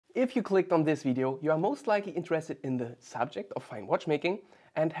If you clicked on this video, you are most likely interested in the subject of fine watchmaking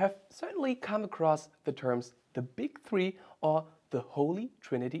and have certainly come across the terms the Big Three or the Holy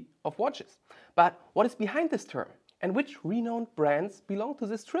Trinity of watches. But what is behind this term? And which renowned brands belong to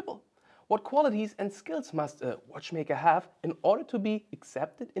this triple? What qualities and skills must a watchmaker have in order to be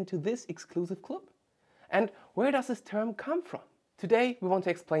accepted into this exclusive club? And where does this term come from? Today we want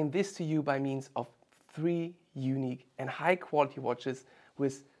to explain this to you by means of 3 unique and high quality watches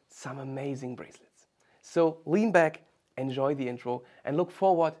with some amazing bracelets. So lean back, enjoy the intro and look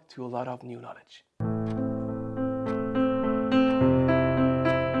forward to a lot of new knowledge.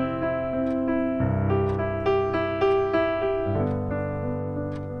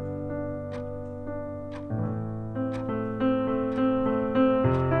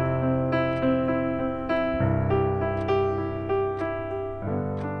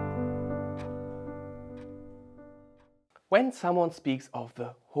 When someone speaks of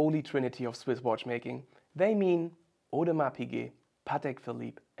the Holy Trinity of Swiss watchmaking, they mean Audemars Piguet, Patek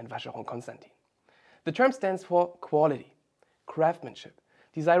Philippe and Vacheron Constantin. The term stands for quality, craftsmanship,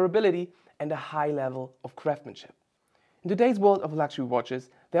 desirability and a high level of craftsmanship. In today's world of luxury watches,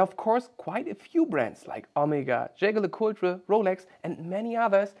 there are of course quite a few brands like Omega, Jaeger-LeCoultre, Rolex and many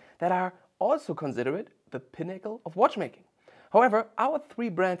others that are also considered the pinnacle of watchmaking. However, our 3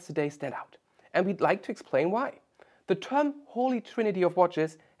 brands today stand out and we'd like to explain why. The term Holy Trinity of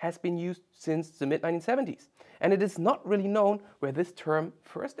watches has been used since the mid-1970s, and it is not really known where this term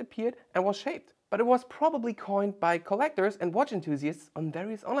first appeared and was shaped. But it was probably coined by collectors and watch enthusiasts on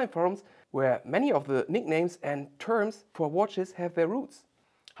various online forums where many of the nicknames and terms for watches have their roots.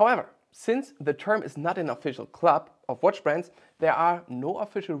 However, since the term is not an official club of watch brands, there are no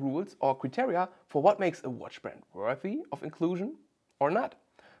official rules or criteria for what makes a watch brand worthy of inclusion or not.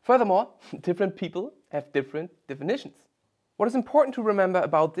 Furthermore, different people have different definitions. What is important to remember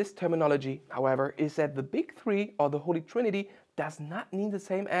about this terminology, however, is that the Big Three or the Holy Trinity does not mean the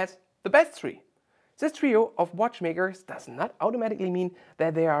same as the best 3. This trio of watchmakers does not automatically mean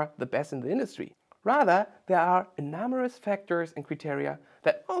that they are the best in the industry. Rather, there are numerous factors and criteria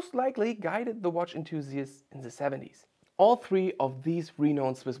that most likely guided the watch enthusiasts in the 70s. All 3 of these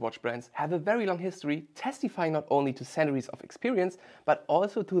renowned Swiss watch brands have a very long history, testifying not only to centuries of experience, but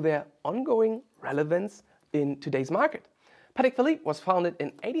also to their ongoing relevance in today's market. Patek Philippe was founded in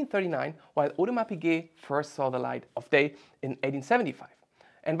 1839, while Audemars Piguet first saw the light of day in 1875.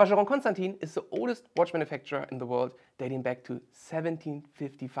 And Vacheron Constantin is the oldest watch manufacturer in the world, dating back to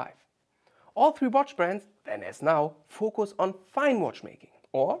 1755. All 3 watch brands, then as now, focus on fine watchmaking,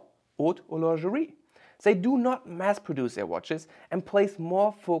 or haute horlogerie. They do not mass produce their watches and place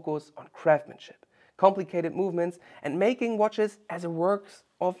more focus on craftsmanship, complicated movements and making watches as a works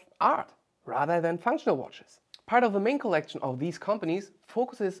of art rather than functional watches. Part of the main collection of these companies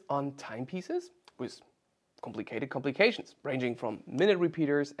focuses on timepieces with complicated complications ranging from minute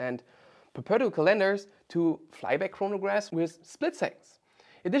repeaters and perpetual calendars to flyback chronographs with split seconds.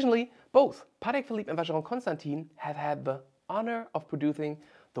 Additionally, both Patek Philippe and Vacheron Constantin have had the honor of producing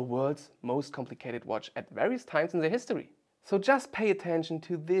the world's most complicated watch at various times in their history. So just pay attention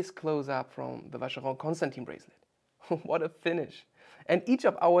to this close-up from the Vacheron Constantin bracelet. What a finish! And each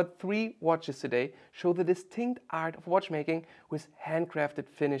of our 3 watches today show the distinct art of watchmaking with handcrafted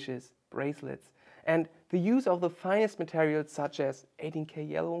finishes, bracelets, and the use of the finest materials such as 18K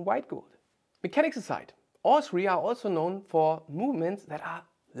yellow and white gold. Mechanics aside, all 3 are also known for movements that are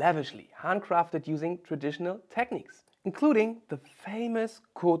lavishly handcrafted using traditional techniques, including the famous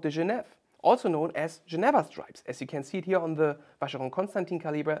Côte de Genève, also known as Geneva stripes, as you can see it here on the Vacheron Constantin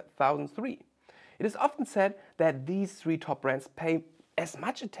caliber 1003. It is often said that these 3 top brands pay as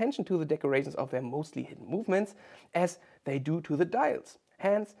much attention to the decorations of their mostly hidden movements as they do to the dials,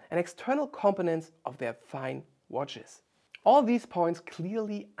 hands and external components of their fine watches. All these points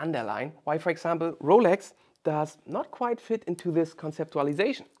clearly underline why, for example, Rolex does not quite fit into this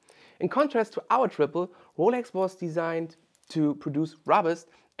conceptualization. In contrast to our triple, Rolex was designed to produce robust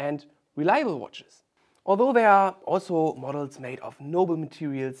and reliable watches. Although there are also models made of noble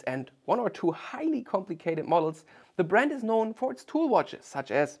materials and 1 or 2 highly complicated models, the brand is known for its tool watches,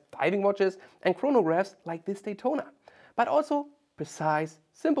 such as diving watches and chronographs like this Daytona, but also precise,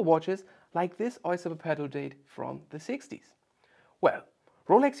 simple watches like this Oyster Perpetual date from the 60s. Well,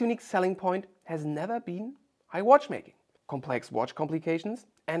 Rolex's unique selling point has never been high watchmaking, complex watch complications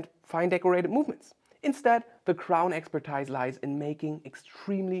and fine decorated movements. Instead, the crown expertise lies in making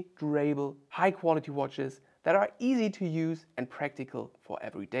extremely durable, high-quality watches that are easy to use and practical for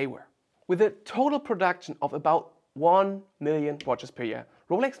everyday wear. With a total production of about 1 million watches per year,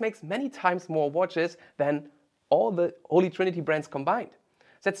 Rolex makes many times more watches than all the Holy Trinity brands combined.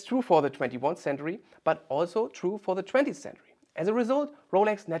 That's true for the 21st century, but also true for the 20th century. As a result,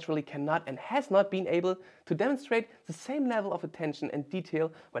 Rolex naturally cannot and has not been able to demonstrate the same level of attention and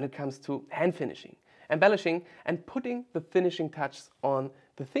detail when it comes to hand finishing, embellishing and putting the finishing touches on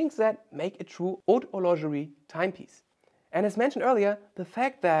the things that make a true haute horlogerie timepiece. And as mentioned earlier, the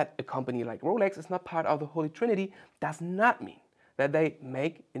fact that a company like Rolex is not part of the Holy Trinity does not mean that they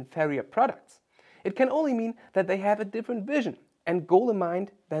make inferior products. It can only mean that they have a different vision and goal in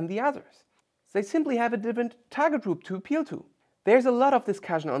mind than the others. They simply have a different target group to appeal to. There's a lot of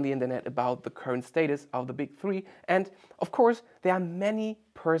discussion on the internet about the current status of the big three, and of course there are many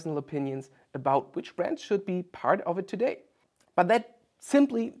personal opinions about which brand should be part of it today. But that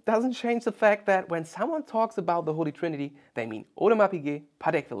simply doesn't change the fact that when someone talks about the Holy Trinity, they mean Audemars Piguet,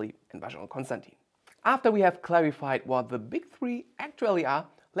 Patek Philippe and Vacheron Constantin. After we have clarified what the big three actually are,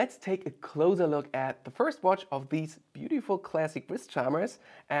 let's take a closer look at the first watch of these beautiful classic wrist charmers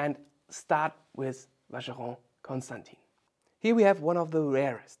and start with Vacheron Constantin. Here we have one of the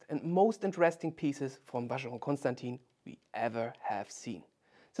rarest and most interesting pieces from Vacheron Constantin we ever have seen.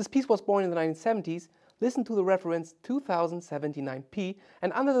 This piece was born in the 1970s, listen to the reference 2079p,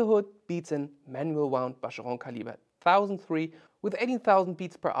 and under the hood beats in manual wound Vacheron caliber 1003 with 18,000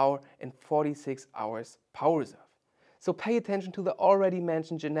 beats per hour and 46 hours power reserve. So pay attention to the already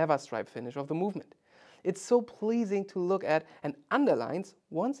mentioned Geneva stripe finish of the movement. It's so pleasing to look at and underlines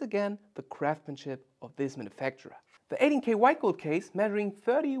once again the craftsmanship of this manufacturer. The 18K white gold case measuring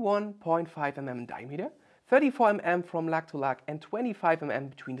 31.5 mm in diameter, 34 mm from lug to lug and 25 mm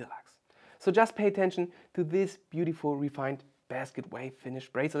between the lugs. So just pay attention to this beautiful refined basket wave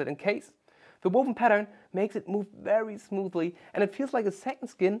finished bracelet and case. The woven pattern makes it move very smoothly and it feels like a second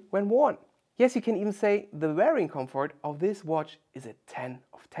skin when worn. Yes, you can even say the wearing comfort of this watch is a 10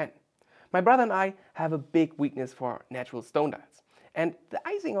 of 10. My brother and I have a big weakness for natural stone dials. And the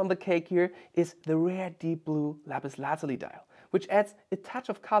icing on the cake here is the rare deep blue lapis lazuli dial, which adds a touch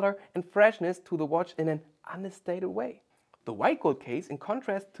of color and freshness to the watch in an understated way. The white gold case, in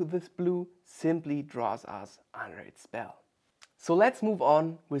contrast to this blue, simply draws us under its spell. So let's move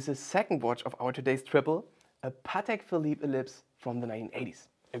on with the second watch of our today's triple, a Patek Philippe Ellipse from the 1980s.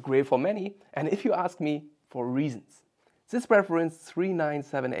 A grail for many, and if you ask me, for reasons. This reference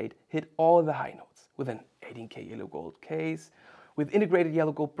 3978 hit all the high notes with an 18K yellow gold case, with integrated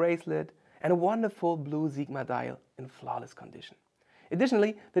yellow gold bracelet and a wonderful blue Sigma dial in flawless condition.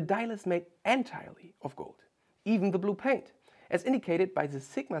 Additionally, the dial is made entirely of gold, even the blue paint, as indicated by the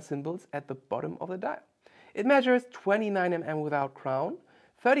Sigma symbols at the bottom of the dial. It measures 29 mm without crown,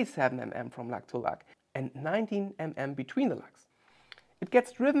 37 mm from lug to lug and 19 mm between the lugs. It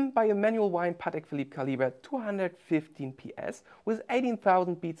gets driven by a manual wind Patek Philippe caliber 215 PS with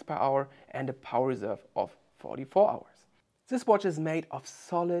 18,000 beats per hour and a power reserve of 44 hours. This watch is made of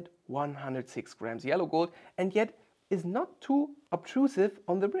solid 106 grams yellow gold and yet is not too obtrusive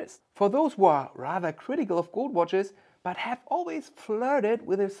on the wrist. For those who are rather critical of gold watches but have always flirted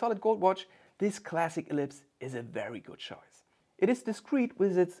with a solid gold watch, this classic Ellipse is a very good choice. It is discreet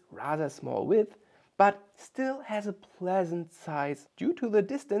with its rather small width, but still has a pleasant size due to the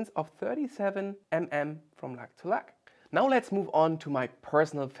distance of 37 mm from lug to lug. Now let's move on to my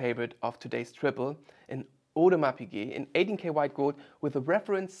personal favorite of today's triple, an Audemars Piguet in 18K white gold with a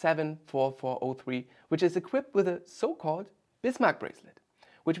reference 74403, which is equipped with a so-called Bismarck bracelet,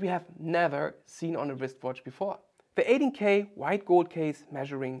 which we have never seen on a wristwatch before. The 18K white gold case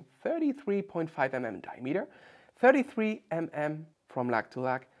measuring 33.5 mm in diameter, 33 mm from lug to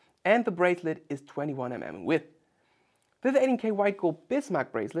lug, and the bracelet is 21 mm in width. This 18K white gold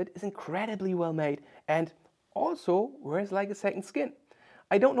Bismarck bracelet is incredibly well made and also wears like a second skin.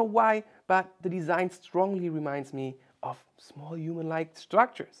 I don't know why, but the design strongly reminds me of small human-like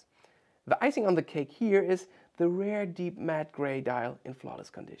structures. The icing on the cake here is the rare deep matte gray dial in flawless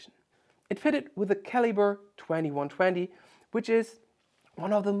condition. It fitted with a caliber 2120, which is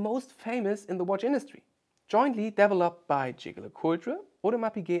one of the most famous in the watch industry. Jointly developed by Jaeger-LeCoultre,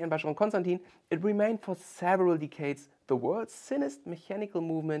 Audemars Piguet and Vacheron Constantin, it remained for several decades the world's thinnest mechanical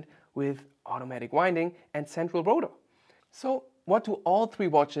movement with automatic winding and central rotor. So what do all three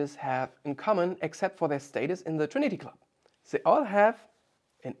watches have in common except for their status in the Trinity Club? They all have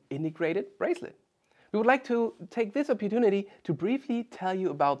an integrated bracelet. We would like to take this opportunity to briefly tell you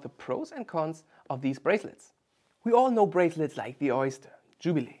about the pros and cons of these bracelets. We all know bracelets like the Oyster,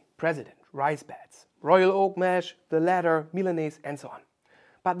 Jubilee, President, Rice Beds, Royal Oak Mesh, the Ladder, Milanese and so on.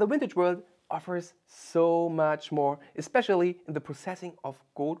 But the vintage world offers so much more, especially in the processing of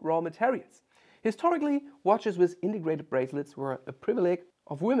gold raw materials. Historically, watches with integrated bracelets were a privilege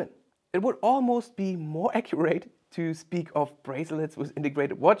of women. It would almost be more accurate to speak of bracelets with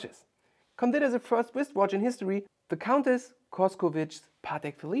integrated watches. Consider the first wristwatch in history, the Countess Korskovich's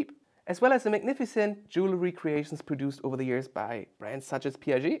Patek Philippe, as well as the magnificent jewelry creations produced over the years by brands such as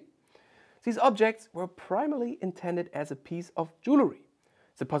Piaget. These objects were primarily intended as a piece of jewelry.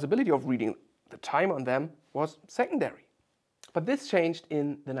 The possibility of reading the time on them was secondary. But this changed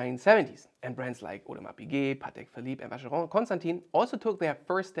in the 1970s, and brands like Audemars Piguet, Patek Philippe and Vacheron Constantin also took their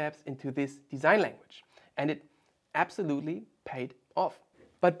first steps into this design language, and it absolutely paid off.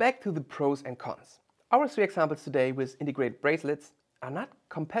 But back to the pros and cons. Our three examples today with integrated bracelets are not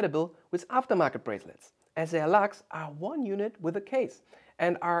compatible with aftermarket bracelets, as their lugs are one unit with a case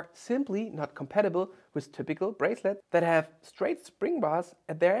and are simply not compatible with typical bracelets that have straight spring bars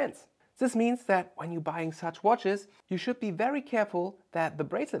at their ends. This means that when you're buying such watches, you should be very careful that the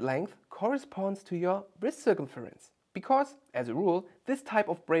bracelet length corresponds to your wrist circumference, because, as a rule, this type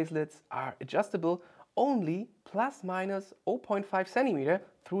of bracelets are adjustable only plus minus 0.5 centimeter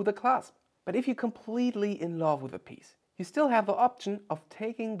through the clasp. But if you're completely in love with a piece, you still have the option of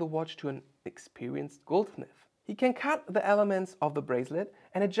taking the watch to an experienced goldsmith. He can cut the elements of the bracelet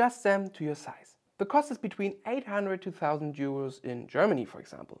and adjust them to your size. The cost is between 800 to 1,000 euros in Germany, for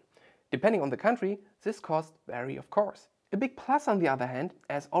example. Depending on the country, this costs vary, of course. A big plus, on the other hand,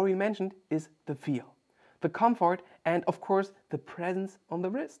 as already mentioned, is the feel, the comfort, and of course the presence on the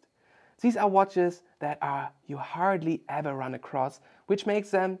wrist. These are watches that you hardly ever run across, which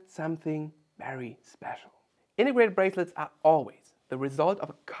makes them something very special. Integrated bracelets are always the result of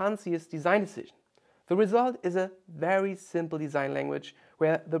a conscious design decision. The result is a very simple design language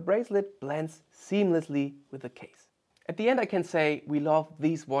where the bracelet blends seamlessly with the case. At the end, I can say we love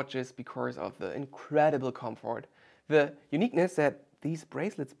these watches because of the incredible comfort, the uniqueness that these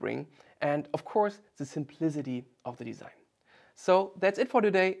bracelets bring, and of course the simplicity of the design. So that's it for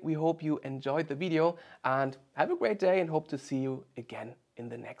today. We hope you enjoyed the video and have a great day, and hope to see you again in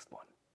the next one.